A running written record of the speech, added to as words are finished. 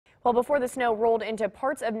Well, before the snow rolled into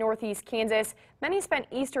parts of northeast Kansas, many spent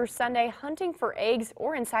Easter Sunday hunting for eggs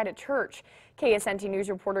or inside a church. KSNT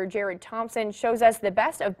News reporter Jared Thompson shows us the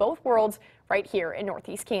best of both worlds right here in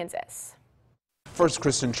northeast Kansas. First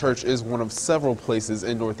Christian Church is one of several places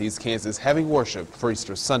in northeast Kansas having worship for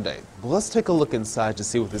Easter Sunday. But let's take a look inside to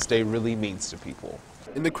see what this day really means to people.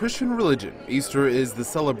 In the Christian religion, Easter is the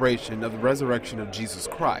celebration of the resurrection of Jesus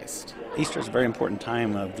Christ. Easter is a very important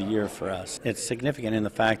time of the year for us. It's significant in the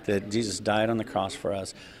fact that Jesus died on the cross for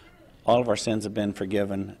us. All of our sins have been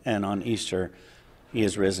forgiven, and on Easter, He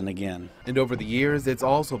is risen again. And over the years, it's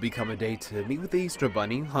also become a day to meet with the Easter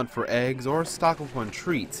Bunny, hunt for eggs, or stock up on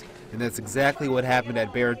treats. And that's exactly what happened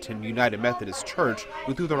at Barrington United Methodist Church,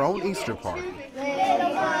 who threw their own Easter party.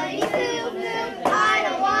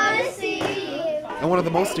 And one of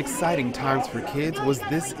the most exciting times for kids was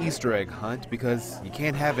this Easter egg hunt, because you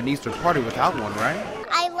can't have an Easter party without one, right?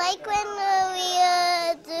 I like when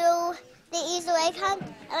we do the Easter egg hunt,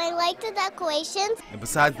 and I like the decorations. And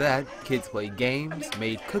besides that, kids played games,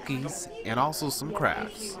 made cookies, and also some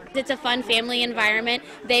crafts. It's a fun family environment.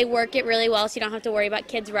 They work it really well, so you don't have to worry about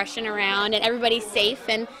kids rushing around, and everybody's safe,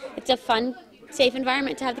 and it's a fun, safe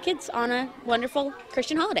environment to have the kids on a wonderful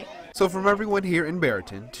Christian holiday. So from everyone here in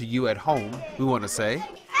Barrington to you at home, we want to say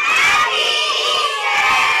Happy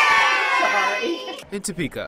Easter! In Topeka,